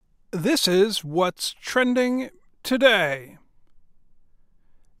This is what's trending today.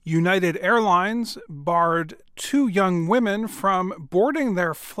 United Airlines barred two young women from boarding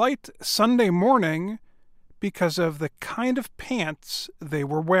their flight Sunday morning because of the kind of pants they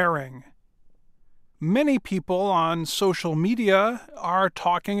were wearing. Many people on social media are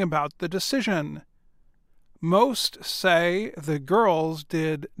talking about the decision. Most say the girls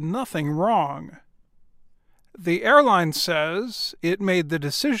did nothing wrong. The airline says it made the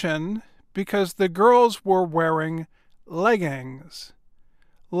decision because the girls were wearing leggings.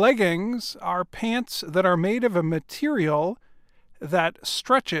 Leggings are pants that are made of a material that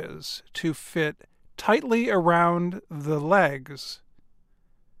stretches to fit tightly around the legs.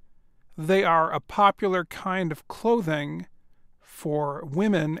 They are a popular kind of clothing for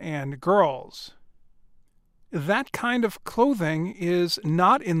women and girls. That kind of clothing is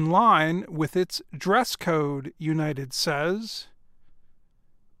not in line with its dress code, United says.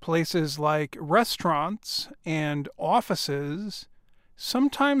 Places like restaurants and offices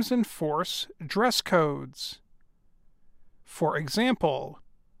sometimes enforce dress codes. For example,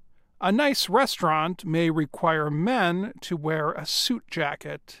 a nice restaurant may require men to wear a suit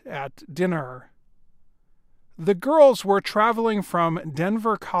jacket at dinner. The girls were traveling from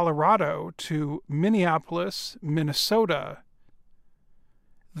Denver, Colorado to Minneapolis, Minnesota.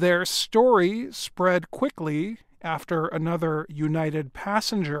 Their story spread quickly after another United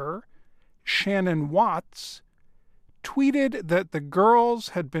passenger, Shannon Watts, tweeted that the girls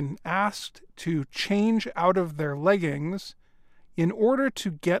had been asked to change out of their leggings in order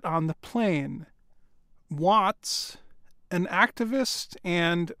to get on the plane. Watts, an activist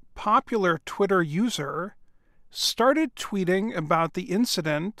and popular Twitter user, started tweeting about the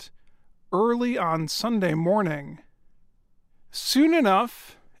incident early on Sunday morning. Soon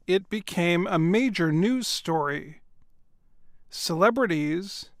enough, it became a major news story.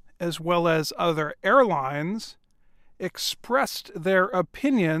 Celebrities, as well as other airlines, expressed their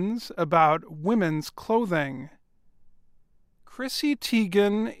opinions about women's clothing. Chrissy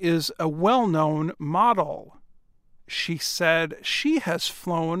Teigen is a well-known model. She said she has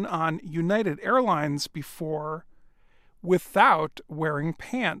flown on United Airlines before without wearing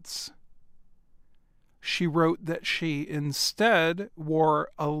pants. She wrote that she instead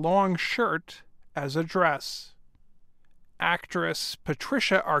wore a long shirt as a dress. Actress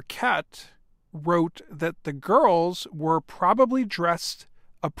Patricia Arquette wrote that the girls were probably dressed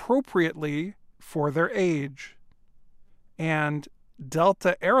appropriately for their age. And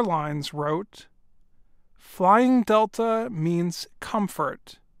Delta Airlines wrote, "Flying Delta means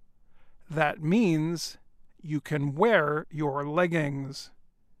comfort. That means you can wear your leggings."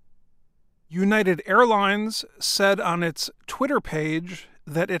 United Airlines said on its Twitter page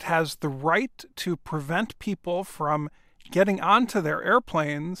that it has the right to prevent people from getting onto their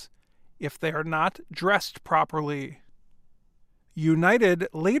airplanes if they are not dressed properly. United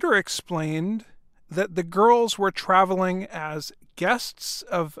later explained that the girls were traveling as guests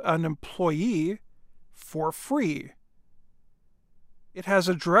of an employee for free. It has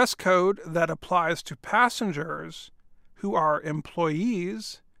a dress code that applies to passengers who are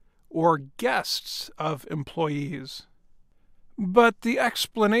employees or guests of employees. But the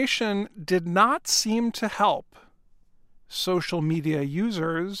explanation did not seem to help. Social media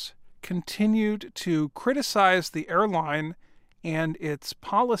users continued to criticize the airline and its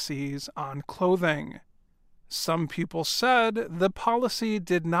policies on clothing. Some people said the policy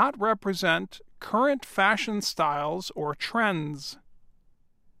did not represent current fashion styles or trends.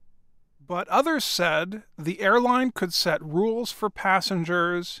 But others said the airline could set rules for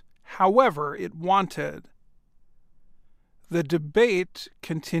passengers however it wanted. The debate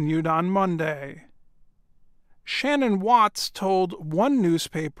continued on Monday. Shannon Watts told one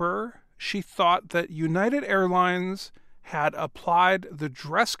newspaper she thought that United Airlines had applied the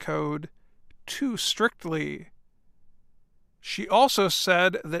dress code too strictly. She also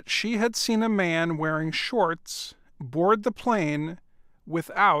said that she had seen a man wearing shorts board the plane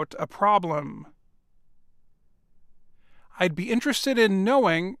without a problem. "I'd be interested in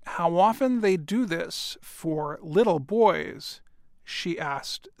knowing how often they do this for little boys," she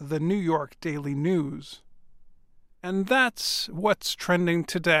asked the New York Daily News. And that's what's trending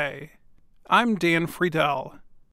today. I'm Dan Friedel.